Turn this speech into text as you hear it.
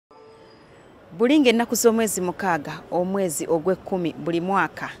Bulinga ennaku z'omwezi mukaaga omwezi ogw'ekkumi buli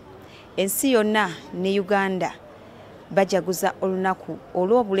mwaka ensi yonna ne Uganda bajaguza olunaku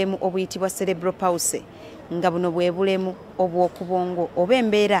olw'obulemu obuyitibwa Cerebral palsy nga buno bwe bulemu obw'okubongo oba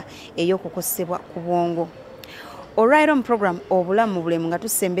embeera ey'okukosebwa ku bwongo. Olwaleero mu program obulamu bulemu nga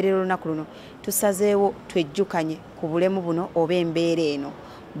tusemberera olunaku luno tusazeewo twejjukanye ku bulemu buno oba embeera eno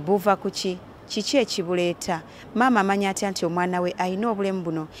buva ku kiki ekibuleeta. Maama amanya atya nti omwana we alina obulemu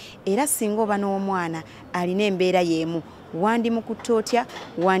buno era singa oba n'omwana alina embeera y'emu wandimukutte otya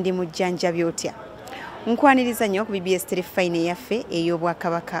wandimujjanjabya otya? Nkwaniriza nnyo ku BBS Terefayina yaffe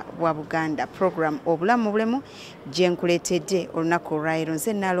ey'Obwakabaka bwa Buganda program obulamu bulemu gye nkuleetedde olunaku olwaleero.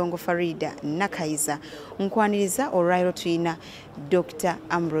 Nze Nalongo Farida Nakayiza nkwaniriza olwaleero tulina Dr.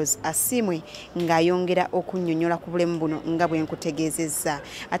 Ambrose Asimwe ng'ayongera okunnyonnyola ku bulemu buno nga bwe nkutegeezezza.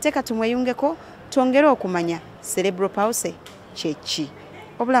 Ate ka tumweyungeko twongere okumanya Cerebral palsy kye ki?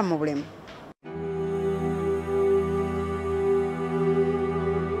 Obulamu bulemu.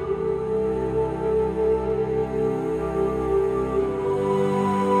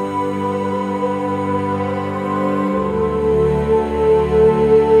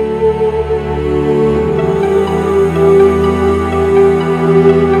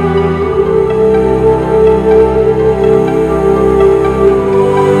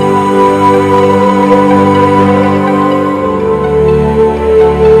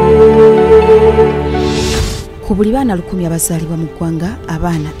 Buli baana 10 abazaalibwa mu ggwanga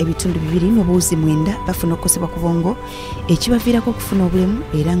abaana ebitundu 2.9 bafuna okukosebwa ku bwongo ekibaviirako okufuna obulemu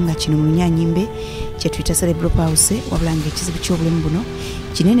era nga kino mu lunyanyimbe kye tuyita Cerebral palsy wabula ng'ekizibu ky'obulemu buno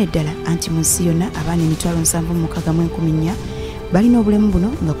kinene ddala anti mu nsi yonna abaana 76,114 balina obulemu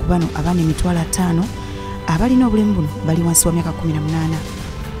buno nga ku bano abaana 5,000 abalina obulemu buno bali wansi wa myaka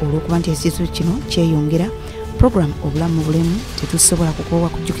 18. Olw'okuba nti ekizibu kino kyeyongera program obulamu bulemu tetusobola kukoowa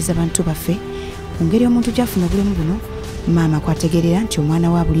kujjukiza bantu baffe ngeri omuntu gyafuna obulemu buno maama kwategeerera nti omwana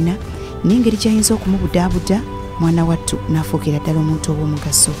wa bulina n'engeri gy'ayinza okumubudaabuda mwana wattu n'afuukira ddala omuntu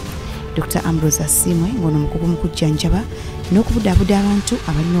ow'omugaso. Dr. Ambrose Asimwe ng'ono mukugu mu kujjanjaba n'okubudaabuda abantu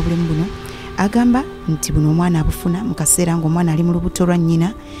abalina obulemu buno agamba nti buno omwana abufuna mu kaseera ng'omwana ali mu lubuto lwa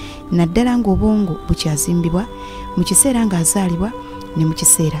nnyina naddala ng'obwongo bukyazimbibwa mu kiseera ng'azaalibwa ne mu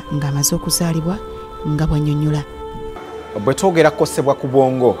kiseera ng'amaze okuzaalibwa nga bw'annyonnyola. Bwe twogera kukosebwa ku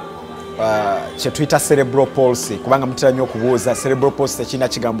bwongo kye tuyita Cerebral palsy kubanga mutera nnyo okubuuza Cerebral palsy tekirina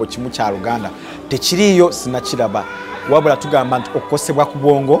kigambo kimu kya Luganda tekiriiyo sinakiraba wabula tugamba nti okukosebwa ku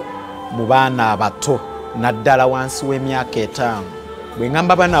bwongo mu baana abato naddala wansi w'emyaka 5. bwe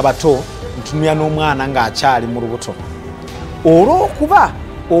ngamba baana abato ntunulira n'omwana ng'akyali mu lubuto olw'okuba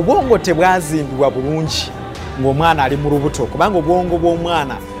obwongo tebwazimbibwa bulungi ng'omwana ali mu lubuto kubanga obwongo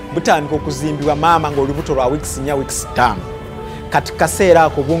bw'omwana butandika okuzimbibwa maama ng'olubuto lwa weeks 5. Kati kaseera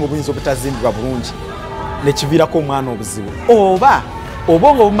ako obwongo buyinza obutazimbibwa bulungi nekiviirako omwana obuzibu oba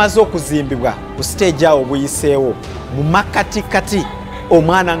obwongo bumaze okuzimbibwa ku stage awo buyiseewo mu makatikati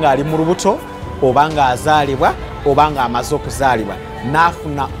omwana ng'ali mu lubuto oba ng'azaalibwa oba ng'amaze okuzaalibwa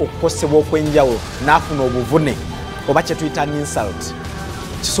n'afuna okukosebwa okw'enjawulo n'afuna obuvune oba kye tuyita insult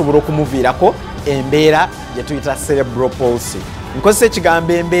kisobola okumuviirako embeera gye tuyita Cerebral palsy. Nkozesa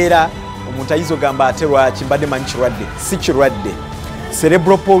ekigambo embeera omuntu ayinza ogamba ate lwaki mbadde manyi kirwadde si kirwadde.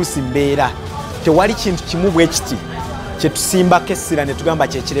 Cerebral palsy mbeera tewali kintu kimu bwe kiti kye tusimbako essira ne tugamba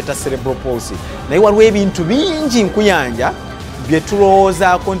kyekireeta Cerebral palsy naye waliwo ebintu bingi nkuyanja bye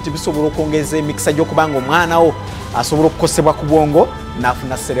tulowoozaako nti bisobola okwongeza emikisa gy'okubanga omwana wo asobola okukosebwa ku bwongo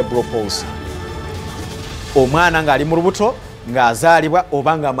n'afuna Cerebral palsy. Omwana ng'ali mu lubuto ng'azaalibwa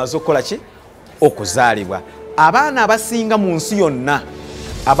oba ng'amaze okukola ki okuzaalibwa. Abaana abasinga mu nsi yonna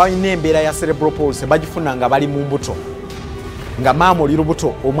abalina embeera ya Cerebral palsy bagifuna nga bali mu mbuto nga maama oli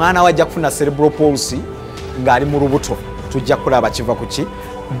lubuto omwana we ajja kufuna Cerebral palsy ng'ali mu lubuto tujja kulaba kiva ku ki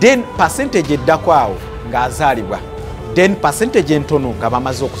then percentage eddako awo ng'azaalibwa then percentage entono nga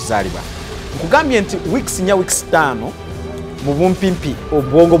bamaze okuzaalibwa. Nkugambye nti weeks 5 mu bumpimpi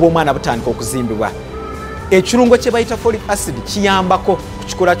obwongo bw'omwana butandika okuzimbibwa. Ekirungo kye bayita folic acid kiyambako ku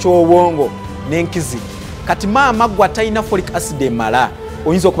kikola ky'obwongo n'enkizi. Kati maama gwe atalina folic acid emala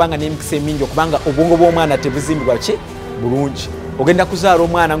oyinza okubanga n'emikisa emingi okubanga obwongo bw'omwana tebuzimbibwa ki bulungi. Ogenda kuzaala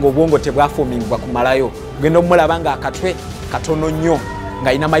omwana ng'obwongo tebwafuumingibwa kumalayo ogenda omulaba nga akatwe katono nnyo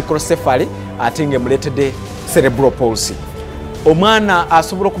ng'alina microcephaly ate ng'emuleetedde Cerebral palsy. Omwana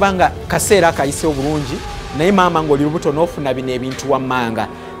asobola okubanga kaseera akayiseewo bulungi naye maama ng'oli lubuto n'ofuna bino ebintu wammanga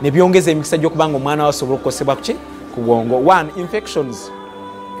ne byongeza emikisa gy'okubanga omwana we asobola okukosebwa ku bwongo. 1 infections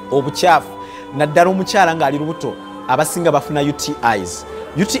obukyafu naddala omukyala ng'ali lubuto abasinga bafuna UTIs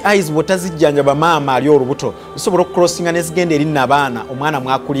UTIs bwotazijjanjaba maama ali olubuto zisobola okucrossinga ne zigenda eri n'abaana omwana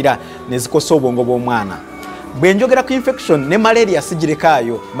mwakulira ne zikosa obwongo bw'omwana. Bwe njogera ku infection ne malaria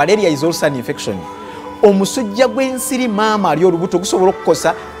sigirekayo. Malaria is also an infection. Omusujja gw'ensiri maama ali olubuto gusobola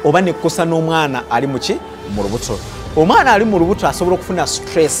okukosa oba ne kukosa n'omwana ali mu lubuto. Omwana ali mu lubuto asobola okufuna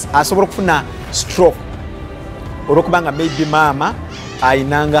stress, asobola okufuna stroke olwokubanga maybe maama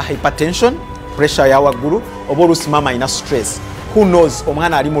ayinanga hypertension, pressure ya waggulu, oba oluusi maama ayina stress. Who knows,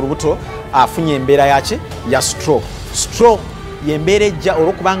 omwana ali mu lubuto afunye embeera ya stroke. Stroke yembeera ejja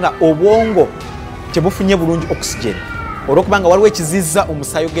olwokubanga obwongo tebufunye bulungi oxygen, olwokubanga waliwo ekizizza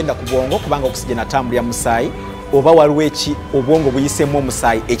omusaayi ogenda ku bwongo kubanga oxygen atambulira musaayi, oba waliwo obwongo buyisemu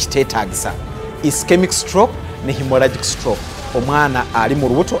omusaayi ekiteetaagisa. Ischemic stroke ne hemorrhagic stroke. Omwana ali mu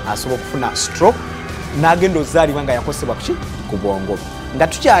lubuto asobola okufuna stroke n'agenda ozaalibwa nga yakosebwa ku bwongo. Nga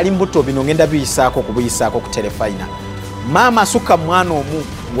tukyali mbuto bino ngenda biyisaako ku Terefayina. Maama asukka mwana omu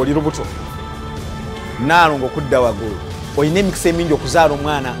ng'oli lubuto naalongo okudda waggulu, olina emikisa emingi okuzaala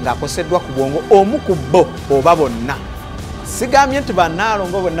omwana ng'akoseddwa ku bwongo omu ku bo oba bonna. Sigambye nti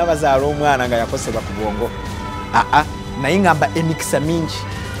bannaalongo bonna bazaala omwana nga yakosebwa ku bwongo, naye ngamba emikisa mingi.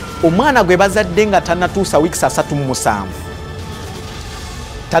 Omwana gwe bazadde nga tannatuusa wiikisi 37,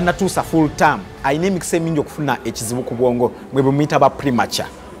 tannatuusa full term, ayina emikisa emingi okufuna ekizibu ku bwongo mwe bumuyita ba premature.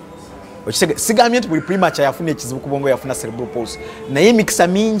 Sigambye nti buli premature yafuna ekizibu ku bwongo yafuna cerebral palsy, naye emikisa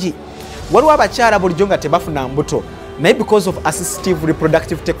mingi. Waliwo abakyala bulijjo nga tebafuna mbuto, naye because of assistive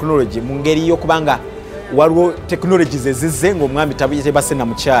reproductive technology, mu ngeri y'okubanga waliwo technologies ezizze ng'omwami tebase na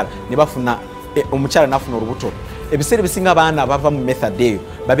mukyala ne bafuna omukyala n'afuna olubuto. Ebiseera ebisinga abaana bava mu method eyo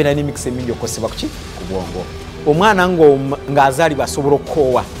babeera n'emikisa emingi okukosebwa ku bwongo. Omwana ng'azaalibwa asobola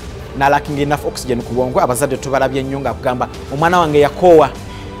okukoowa n'alakinga enough oxygen ku bwongo. Abazadde tubalabye nnyo nga kugamba omwana wange yakoowa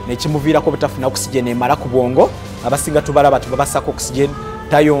nekimuviirako butafuna oxygen emala ku bwongo. Abasinga tubalaba tubabasako oxygen,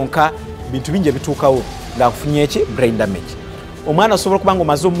 tayonka, bintu bingi ebituukawo ng'afunye brain damage. Omwana asobola okubanga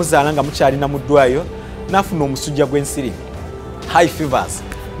omaze omuzaala nga mukyalina mu ddwaliro n'afuna omusujja gw'ensiri, high fevers,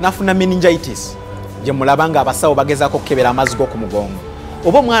 n'afuna meningitis, gye mulaba nga abasawo bagezaako okukebera amazzi g'oku mugongo.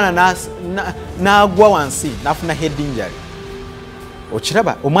 Oba omwana n'agwa wansi n'afuna head injury,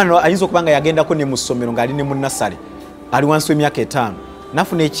 okiraba omwana ayinza okubanga yagendako ne mu ssomero ng'ali ne mu nasale, ali wansi w'emyaka 5,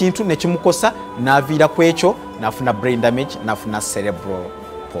 n'afuna ekintu ne kimukosa n'aviira ku ekyo n'afuna brain damage, n'afuna cerebral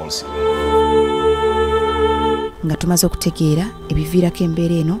palsy. Nga tumaze okutegeera ebiviirako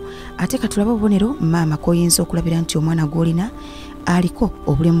embeera eno, ate katulaba obubonero maama koyinza okulabira nti omwana gw'olina aliko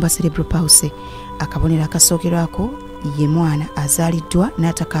obulemu bwa cerebral palsy. Akabonero akasookerwako ye mwana azaaliddwa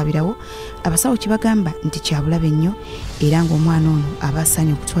n'atakaabirawo. Abasawo kye bagamba nti kyabulabe nnyo era ng'omwana ono aba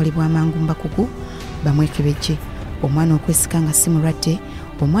asaanye okutwalibwa amangu mu bakugu bamwekebejje. Omwana okwesika nga si mulwadde,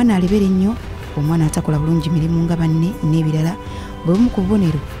 omwana alebere nnyo, omwana atakola bulungi mirimu nga banne n'ebirala. Bwe bumu ku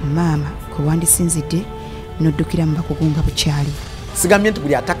bubonero maama kwe wandisinzidde n'oddukira mu bakugu nga bukyali. Sigambye nti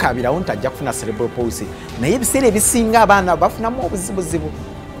buli atakaabirawo nti ajja kufuna cerebral palsy, naye ebiseera ebisinga abaana bafunamu obuzibuzibu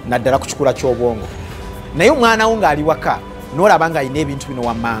naddala ku kikula ky'obwongo. Naye omwana wo ng'ali waka n'olaba ng'alina ebintu bino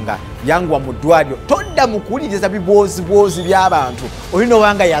wammanga, yanguwa mu ddwaliro, todda mu kuwuliriza bibwozibwozi by'abantu. Olina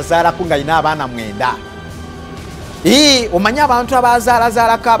obanga yazaalako ng'alina abaana 9. Omanyi abantu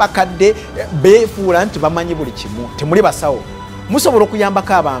abazaala-zaalako abakadde beefuula nti bamanyi buli kimu. Temuli basawo, musobola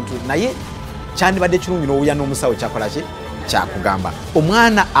okuyambako abantu, naye kyandibadde kirungi n'owulira n'omusawo kyakola ki kyakugamba.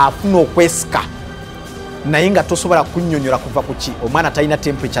 Omwana afuna okwesika naye nga tosobola kunnyonnyola kuva ku ki. Omwana talina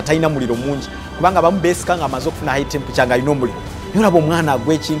temperature, talina muliro mungi, kubanga abamu beesika nga amaze okufuna high temperature ng'alina omuliro. Yolaba omwana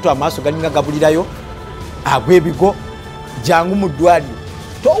agwa ekintu amaaso galinga gabulirayo, agwa ebigo, jangu mu ddwaliro.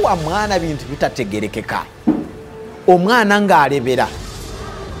 Towa mwana bintu bitategerekeka. Omwana ng'alebera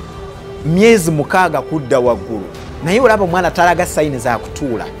myezi 6 kudda waggulu, naye olaba omwana talaga sayini za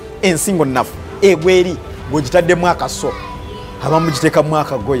kutuula, ensingo nnafu egweri bw'ogitaddemu akaso abamu giteekamu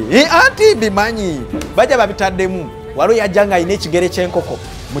akagoye. Anti bimanyi bajja babitaddemu. Waliwo yajja ng'alina ekigere ky'enkoko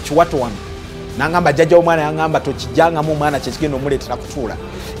mu kiwato wano, n'angamba jjajja omwana yangamba tokijjangamu omwana kyekigenda omuleetera kutuula.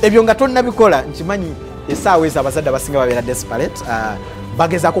 Ebyo nga tonnabikola nkimanyi essaawa ezo abazadde abasinga babeera desperate,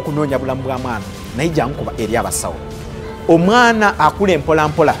 bagezaako kunoonya bulamu bwa mwana, naye jangu kuba eri abasawo. Omwana akula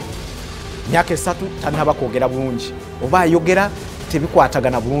empolampola, myaka 3 tannaba kwogera bulungi, oba ayogera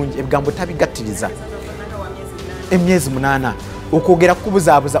tebikwatagana bulungi, ebigambo tabigattiriza. Emyezi 8 okwogera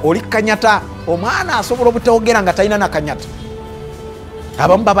kukubuzaabuza, oli kanyata. Omwana asobola obutawogera nga talina na kanyata.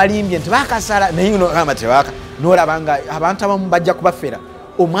 Abamu babalimbye nti bakasala, naye ng'ogamba tebaka. N'olaba nga abantu abamu bajja kubafera.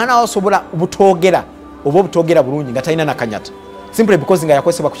 Omwana asobola obutawogera oba obutawogera bulungi nga talina na kanyata, simply because nga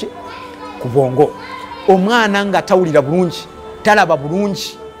yakosebwa ku bwongo. Omwana nga tawulira bulungi, talaba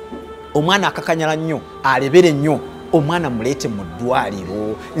bulungi, omwana akakanyala nnyo, alebere nnyo, omwana mulete mu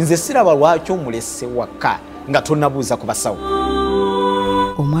ddwaliro nze siraba lwaki omulese waka nga tonnabuuza ku basawo.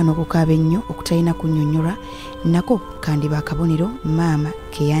 Omwana okukaaba ennyo okutalina kunnyonnyola nako kandiba akabonero maama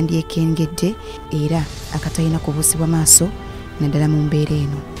ke yandyekengedde era akatalina kubuusibwa maaso naddala mu mbeera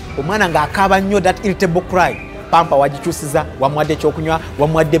eno. Omwana ng'akaaba nnyo that irritable cry pampa wagikyusiza wamuwadde ekyokunywa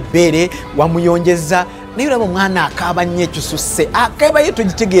wamuwadde ebbeere wamuyonjeza naye olaba omwana akaaba nnyo ekisusse akaaba ye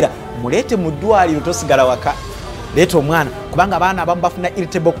togitegeera muleete mu ddwaliro tosigala waka. Leeta omwana kubanga abaana abamu bafuna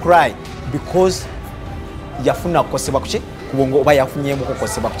irritable cry because yafuna kukosebwa kuki ku bwongo oba yafunyeemu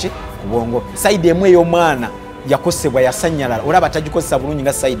kukosebwa kuki ku bwongo. Sayidi emu ey'omwana yakosebwa yasanyalala olaba tagikozesa bulungi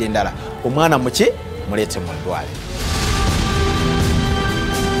nga sayidi endala. Omwana muki muleete mu ddwaliro.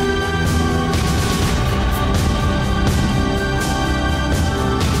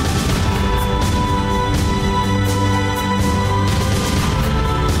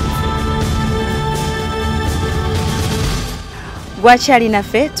 Gwakyali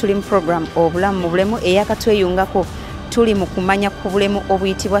naffe tuli mu program obulamu mu bulemu eyakatweyungako tuli mu kumanya ku bulemu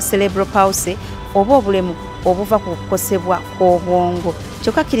obuyitibwa cerebral palsy oba obulemu obuva ku kukosebwa kw'obwongo.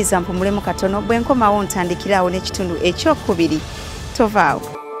 Kyokka kkiriza mpu mulemu katono bwe nkomawo ntandikiraawo n'ekitundu ekyokubiri tovaawo.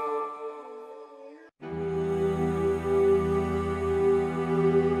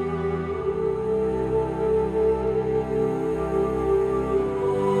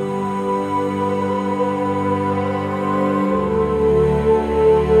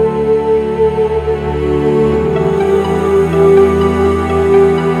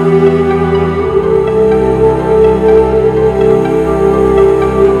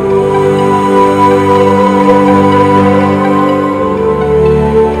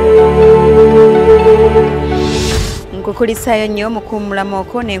 Kulisayo nnyo mu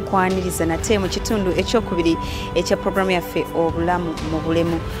kummulamuko n'enkwaniriza nate mu kitundu ekyokubiri ekya programu yaffe obulamu mu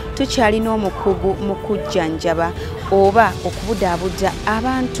bulemu. Tukyalina omukugu mu kujjanjaba oba okubudaabuda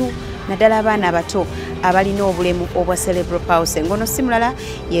abantu naddala abaana abato abalina obulemu obwa cerebral palsy. Ngono si mulala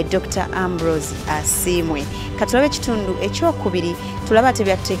ye Dr. Ambrose Asiimwe. Katulabe ekitundu ekyokubiri tulaba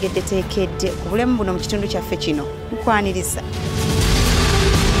tebyatekeddeteekedde ku bulemu buno mu kitundu kyaffe kino. Nkwaniriza.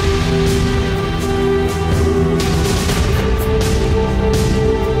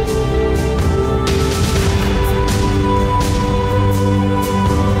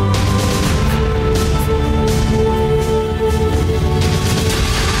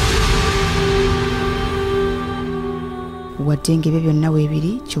 Wadde ng'ebyo byonna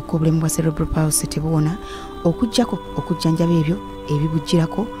weebiri kyokka obulemu bwa cerebral palsy tebuwona okuggyako okujjanjaba ebyo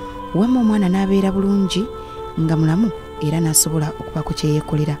ebibujjirako wamma omwana n'abeera bulungi nga mulamu era n'asobola okubaako kye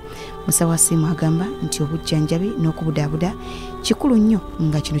yeekolera. Musawo Asiimwe agamba nti obujjanjabi n'okubudaabuda kikulu nnyo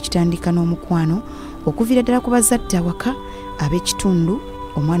nga kino kitandika n'omukwano okuviira ddala ku bazadde awaka ab'ekitundu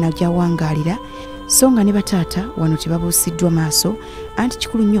omwana gy'awangaalira so nga ne bataata wano tebabuusiddwa maaso anti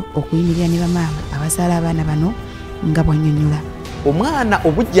kikulu nnyo okuyimirira ne bamaama abazaala abaana bano nga bwannyonnyola. Omwana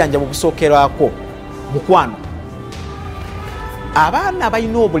obujjanjabi obusookerwako mukwano. Abaana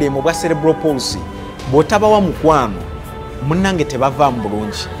abalina obulemu bwa cerebral palsy bw'otabawa mukwano munnange tebavaamu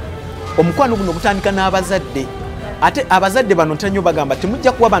bulungi. Omukwano guno gutandika n'abazadde ate abazadde bano ntannyo bagamba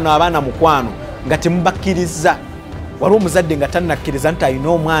temujja kuwa bano abaana mukwano nga temubakkiriza. Waliwo omuzadde nga tannakkiriza nti alina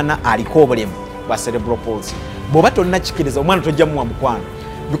omwana aliko obulemu bwa cerebral palsy. Bw'oba tonnakkiriza omwana tojja muwa mukwano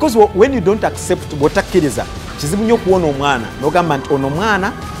because when you don't accept bw'otakkiriza kizibu nnyo okuwona omwana n'ogamba nti ono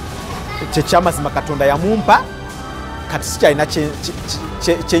omwana kyekyamazima Katonda yamumpa kati sikyalina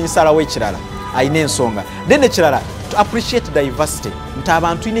kyenyisalawo ekirala alina ensonga. Then ekirala to appreciate diversity nti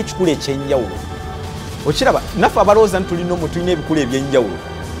abantu tulina ekikulu ekyenjawulo. Okiraba naffe abalowooza nti tulina ebikulu ebyenjawulo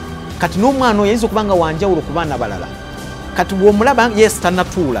kati n'omwana oyo yayinza okubanga wanjawulo ku baana balala kati bw'omulaba yes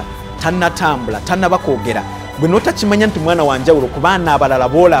tannatuula tannatambula tannabakoogera bwe n'otakimanya nti mwana wanjawulo ku baana abalala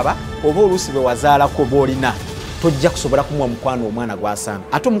boolaba oba oluusi be wazaalako boolina tojja kusobola kumuwa mukwano omwana gw'asaana.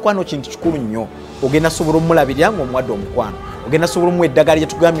 Ate omukwano kintu kikulu nnyo. Ogenda sobola omulabirira ng'omuwadde omukwano, ogenda sobola omuwa eddagala lye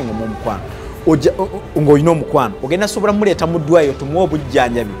tugambye ng'omuwa omukwano ng'olina omukwano, ogenda sobola muleeta mu ddwaliro tumuwa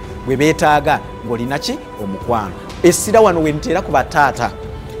obujjanjabi bwe beetaaga ng'olina ki omukwano. Essira wano we nteera ku bataata.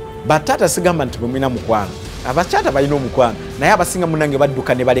 Bataata sigamba nti bwe mulina mukwano, abakyala balina omukwano naye abasinga munnange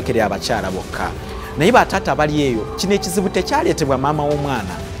badduka ne balekerera abakyala bokka. Naye bataata bali eyo kino ekizibu tekyaleetebwa maama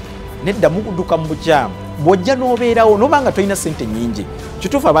w'omwana, nedda mukudduka mu bukyamu bw'ojja n'obeerawo n'obanga tolina ssente nnyingi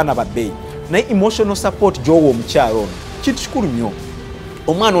kituufu abaana babbeeyi naye emotional support gy'owa omukyalo ono kintu kikulu nnyo.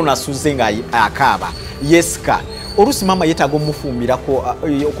 Omwana ono asuze nga akaaba yesika oluusi maama yeetaaga okumufumbirako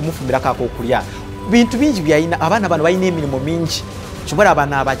ak'okulya bintu bingi byalina. Abaana bano balina emirimu mingi kibala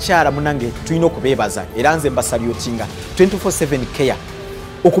abaana abakyala munange tulina okubeebaza era nze mbasabyotinga 24/7 care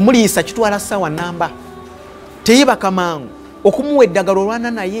okumuliisa kitwala ssaawa namba teyebaka mangu okumuwa eddagala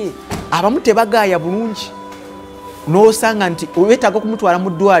olwana naye abamu tebagaaya bulungi n'osanga nti wetaaga okumutwala mu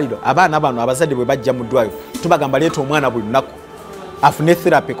ddwaliro. Abaana bano abazadde bwe bajja mu ddwaliro tubagamba leeta omwana buli lunaku afune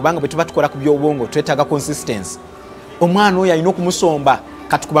therapy kubanga bwe tuba tukola ku by'obwongo twetaaga consistency. Omwana oyo alina okumusomba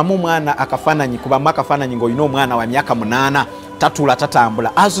kati kubamu omwana akafaananyi ng'olina omwana wa myaka 8 tatuula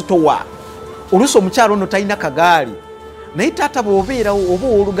tatambula azitowa oluusi omukyalo ono talina kagaali naye taata bw'obeerawo oba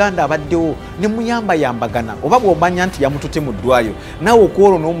owooluganda abaddewo ne muyambayambagana oba bw'omanya nti yamutute mu ddwaliro naawe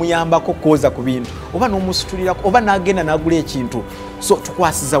okwolwo n'omuyambako kooza ku bintu oba n'omusitulirako oba n'agenda n'agula ekintu so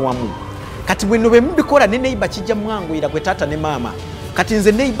tukwasiza wamu. Kati bwe bwe mubikola ne neiba kijja mwanguyira gwe taata ne maama. Kati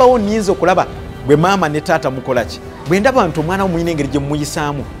nze neibawo nnyinza okulaba bwe maama ne taata mukola ki bwe ndaba nti omwana wo muyina engeri gye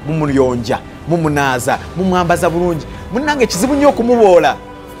mumuyisaamu mumuyonja mumunaaza mumwambaza bulungi munnange kizibu nnyo okumuboola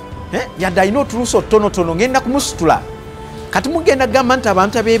yadde alina otuluusi otonotono ngenda kumusitula. Kati mugenda gamba nti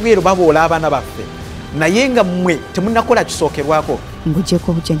abantu ab'ebweru baboola abaana baffe naye nga mmwe temunnakola kisookerwako.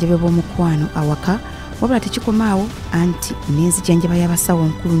 Ng'oggyeko obujjanjabi bw'omukwano awaka wabula tekikomaawo anti n'enzijanjaba y'abasawo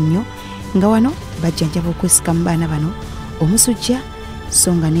nkulu nnyo nga wano bajjanjaba okwesika mu baana bano omusujja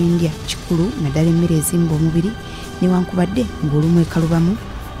so nga n'endya kikulu naddala emmere ezimba omubiri newankubadde ng'olumu ekalubamu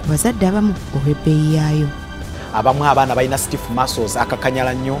ku bazadde abamu olw'ebbeeyi yaayo. Abamu abaana balina stiff muscles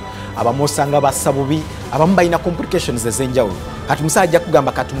akakanyala nnyo, abamu osanga bassa bubi, abamu balina complications ez'enjawulo. Kati musawo ajja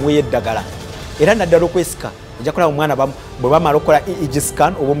kugamba kati muweeyo eddagala era naddala okwesika ojja kulaba omwana bwe bamala okukola Ageesigika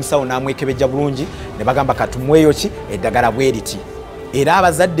oba omusawo n'amwekebejja bulungi ne bagamba kati muweeyo ki eddagala bwe riti. Era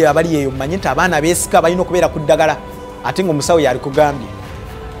abazadde abali eyo mmanyi nti abaana beesika balina okubeera ku ddagala ate ng'omusawo yalikugambye.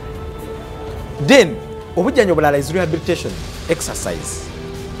 Then obujjanjabi obulala is rehabilitation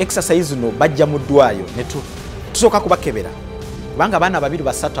exercise no bajja mu ddwaliro ne tusooka kubakebera kubanga abaana babiri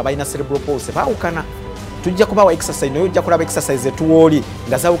basatu abalina cerebral palsy baawukana. Tujja kubawa exercise naye ojja kulaba exercise etuwooli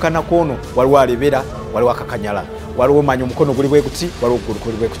nga zaawukana kwono waliwo alebera waliwo akakanyala waliwo manya omukono guli bwe guti waliwo ogulu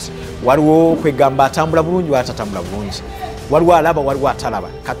guli bwe guti waliwo kwegamba atambula bulungi wala tatambula bulungi waliwo alaba waliwo atalaba.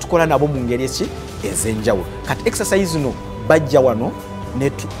 Kati tukola nabo mu ngeri eki ez'enjawulo. Kati exercise no bajja wano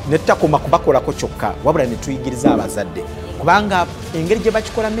ne tutakoma kubakolako kyokka wabula ne tuyigiriza abazadde kubanga engeri gye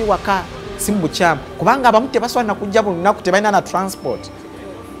bakikolamu ewaka si mu bukyamu kubanga abamu tebasobola na kujja buli lunaku tebalina na transport.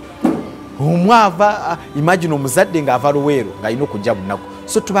 Omwava imagine omuzadde ng'ava Luweero ng'alina okujja bunaku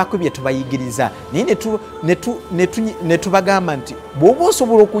so tubaako bye tubayigiriza naye ne tubagamba nti bw'oba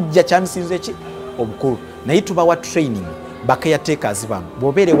osobola okujja kyamisinzo eki obukulu naye tubawa training bakayateekazi bamu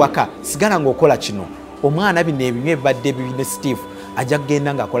bw'obeera ewaka sigala ng'okola kino omwana bino ebimu ebibadde bibine Steve ajja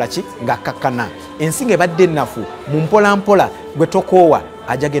kugenda ng'akola ki ng'akakkana ensi ng'ebadde ennafu mu mpolampola gwe tokoowa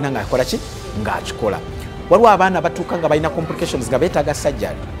ajja kugenda ng'akola ki ng'akikola. Waliwo abaana batuuka nga balina complications nga beetaaga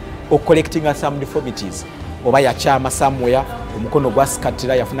surgery collecting some deformities oba yakyama somewhere omukono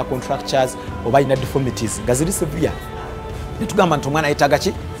gwasikatira yafuna contractures oba alina deformities nga ziri severe ne tugamba nti omwana yeetaaga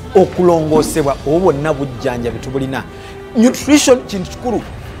ki okulongoosebwa oba bwonna bujjanja betubulina. Nutrition kintu kikulu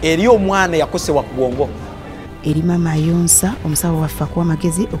eri omwana yakosebwa ku bwongo. Eri maama ayonsa omusawo waffe akuwa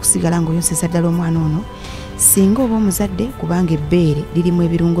amagezi okusigala ng'oyonsesa ddala omwana ono singa oba omuzadde kubanga ebbeere lirimu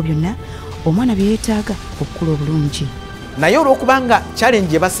ebirungo byonna omwana bye yeetaaga okukula obulungi. Naye olw'okubanga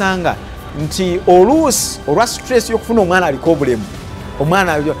challenge ebasanga nti oluusi olwa stress y'okufuna omwana aliko obulemu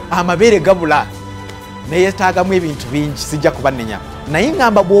omwana amabeere gabula neyeetaagamu ebintu bingi sijja kubanenya naye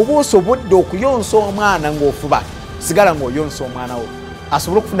ngamba bw'oba osobodde okuyonsa omwana ng'ofuba sigala ng'oyonsa omwana wo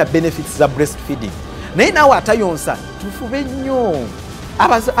asobole okufuna benefits za breastfeeding. Naye naawe atayonsa tufube nnyo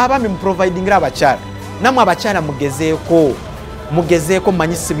abaami mu providingira abakyala namwe abakyala mugezeeko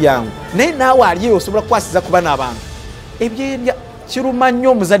manyisi byangu naye naawe aliyo osobola kukwasiza ku baana abantu ebyendya kiruma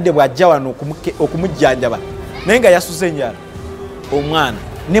nnyo omuzadde bw'ajja wano okumujjanjaba naye nga yasuze enjala omwana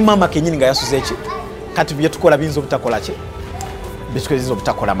ne maama kenyini nga yasuze eki kati bye tukola biyinza obutakola ki biyinza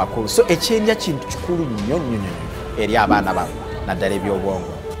obutakola makulu. So ekyendya kintu kikulu nnyo eri abaana babo naddala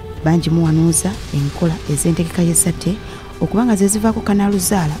ebyobwongo. Bangi muwanuuza enkola ez'entegeka y'ezzadde okubanga ze zivaako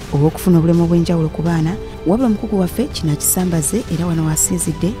kanaaluzaala oba okufuna obulemu obw'enjawulo ku baana wabula omukugu waffe kino akisambaze era wano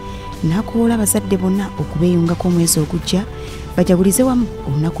wasinzidde n'akoola abazadde bonna okubeeyungako omwezi ogujja bajagulize wamu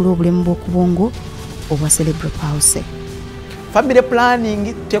olunaku lw'obulemu bw'okubwongo obwa Cerebral palsy. Family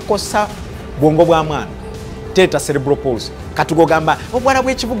planning tekosa bwongo bwa mwana teeta Cerebral palsy. Katugogamba obwala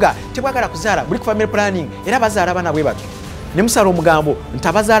bw'ekibuga tebwagala kuzaala buli ku family planning era bazaala abaana bwe batyo ne musala omugambo nti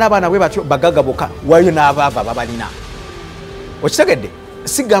abazaala abaana bwe batyo bagaga bokka waliyo n'abaava babalina. Okitegedde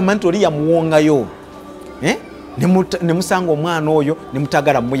sigamba nti oli yamuwongayo ne musanga omwana oyo ne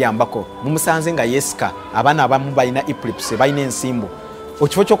mutagala muyambako mumusanze nga yesika abaana abamu balina epilepsy balina ensimbu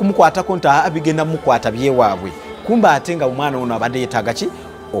okifo ky'okumukwatako nti bigenda mukwata byewaabwe kumba ate nga omwana ono abadde yeetaaga ki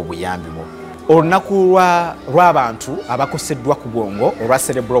obuyambi bwo. olunaku lw'abantu abakoseddwa ku bwongo olwa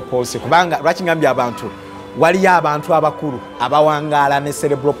cerebral palsy kubanga lwaki ngambye abantu waliyo abantu abakulu abawangaala ne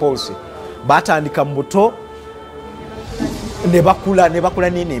cerebral palsy batandika mu buto ne bakula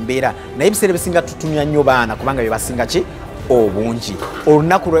nene embeera naye ebiseera bisinga tutumya nnyo baana kubanga bebasinga ki obungi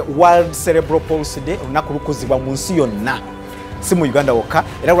olunaku lwe World Cerebral Palsy Day olunaku lukuzibwa mu nsi yonna si mu Uganda wokka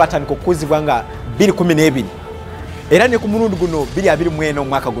era lwatandika okukuzibwa nga 2012 era ne ku mulundi guno 2024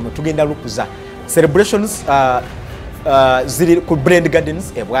 omwaka guno tugenda lukuza celebrations ziri ku Blend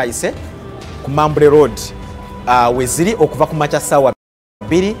Gardens e Bwaise ku Mambule Road we ziri okuva ku macha sawa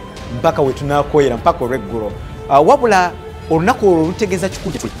 2 mpaka we tunakoyera mpaka olweggulo wabula olunaku olwo lutegeeza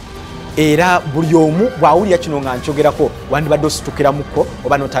kikulu era buli omu bwawulira kino nga nchogerako wandibadde ositukiramukko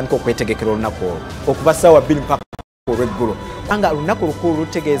oba notandika okwetegekera olunaku olwo okuva sawa 2 mpaka olweggulo kubanga olunaku lukulu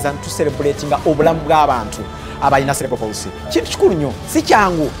lutegeeza ntucelebratinga obulamu bw'abantu abalina cerebral palsy kintu kikulu nnyo si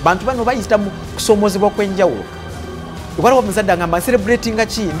kyangu bantu bano bayita mu kusoomozebwa kw'enjawulo waliwo omuzadde agamba celebratinga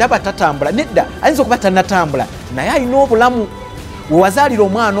ki ndaba tatambula nedda ayinza okuba tannatambula naye alina obulamu wewazaalira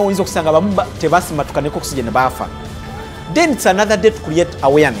omwana oyinza okusanga bamu tebasimatukaneko oxygen ne baafa then it's another day to create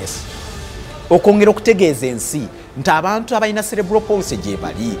awareness okwongera okutegeeza ensi nti abantu abalina cerebral palsy gye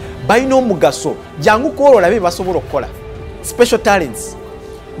bali balina omugaso jangu kwola olabe basobola okukola special talents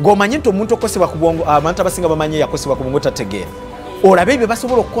gomanye nti omuntu okosebwa ku bwongo abantu abasinga bamanye yakosebwa ku bwongo tategeera olabe bye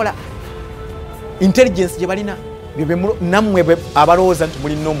basobola okukola intelligence gye balina nammwe abalowooza nti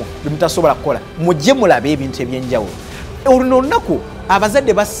muli nomo bye mutasobola kukola mujje mulabe ebintu ebyenjawulo oluno olunaku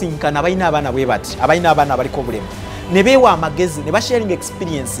abazadde basinkana balina abaana bwe bati abalina abaana abaliko obulemu ne beewa amagezi ne basharing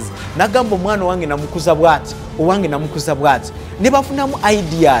experiences nagamba omwana wange namukuza bwati owange namukuza bwati ne bafunamu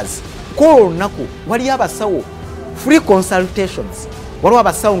ideas ko olunaku waliyo abasawo free consultations waliwo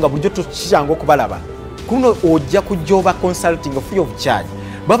abasawo nga bulijjo tokiranga okubalaba kuno ojja kujja consulting free of charge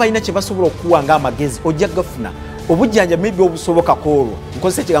baba balina kye basobola okuwanga amagezi ojja gafuna obujjanja maybe obusoboka koolwo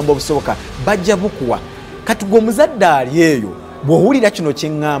nkozesa ekigambo obusoboka bajja bukuwa kati gwe omuzadde ali eyo bw'owulira kino kye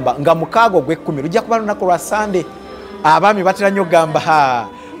ŋŋamba nga mukaaga ogw'ekkumi lujja kuba lunaku lwa Sande abaami batera nnyo gamba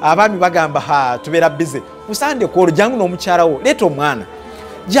abaami bagamba tubeera bize kusande kwolwo jangu n'omukyalawo leeta omwana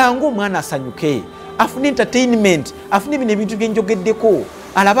jangu omwana asanyuke afune entertainment afune bino ebintu byenjogeddeko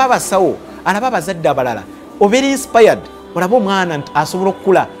alaba abasawo alaba abazadde abalala obeera inspired olaba omwana nti asobola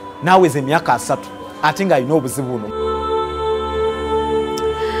okukula naaweza emyaka 3 ate ng'alina obuzibu buno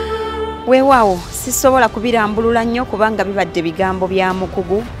weewaawo sisobola kubirambulula nnyo kubanga bibadde bigambo bya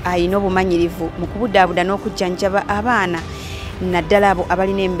mukugu alina obumanyirivu mu kubudaabuda n'okujjanjaba abaana naddala abo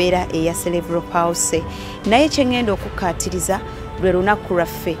abalina embeera eya cerebral palsy naye kyeŋŋenda okukkaatiriza lwe lunaku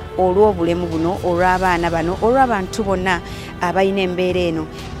lwaffe olw'obulemu buno olw'abaana bano olw'abantu bonna abalina embeera eno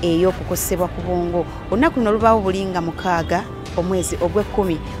ey'okukosebwa ku bwongo olunaku luno lubaawo bulinga 6 omwezi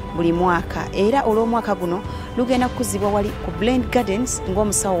ogw'ekkumi buli mwaka era olw'omwaka guno lugenda kukuzibwa wali ku Blend Gardens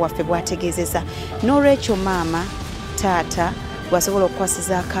ng'omusawo waffe bw'ategeezeza n'olwekyo maama taata bw'asobola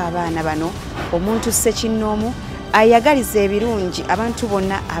okukwasizaako abaana bano omuntu ssekinnoomu ayagaliza ebirungi abantu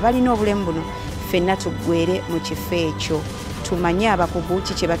bonna abalina obulemu buno ffenna tuggwere mu kifo ekyo tumanye abakugu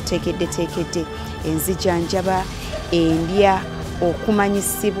ki kye bateekeddeteekedde enzijanjaba endya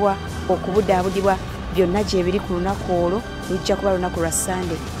okumanyisibwa okubudaabudibwa byonna gye biri ku lunaku olwo lujja kuba lunaku lwa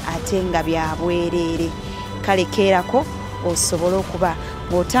Sande ate nga bya bwereere kale keerako osobole okuba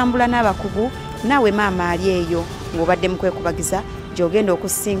ng'otambula n'abakugu naawe maama ali eyo ng'obadde mu kwekubagiza gy'ogenda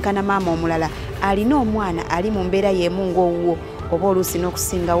okusinkana maama omulala alina omwana ali mu mbeera y'emu ng'owuwo oba oluusi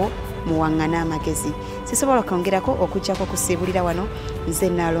n'okusingawo muwaŋŋane amagezi sisobola kwongerako okujjako kusiibulira wano nze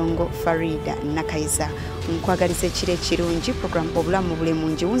Nalongo Farida Nakayiza nkwagaliza ekiro ekirungi program obulamu bulemu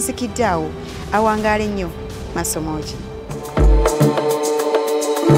njiwunzikidde awo awangaale nnyo masomoogi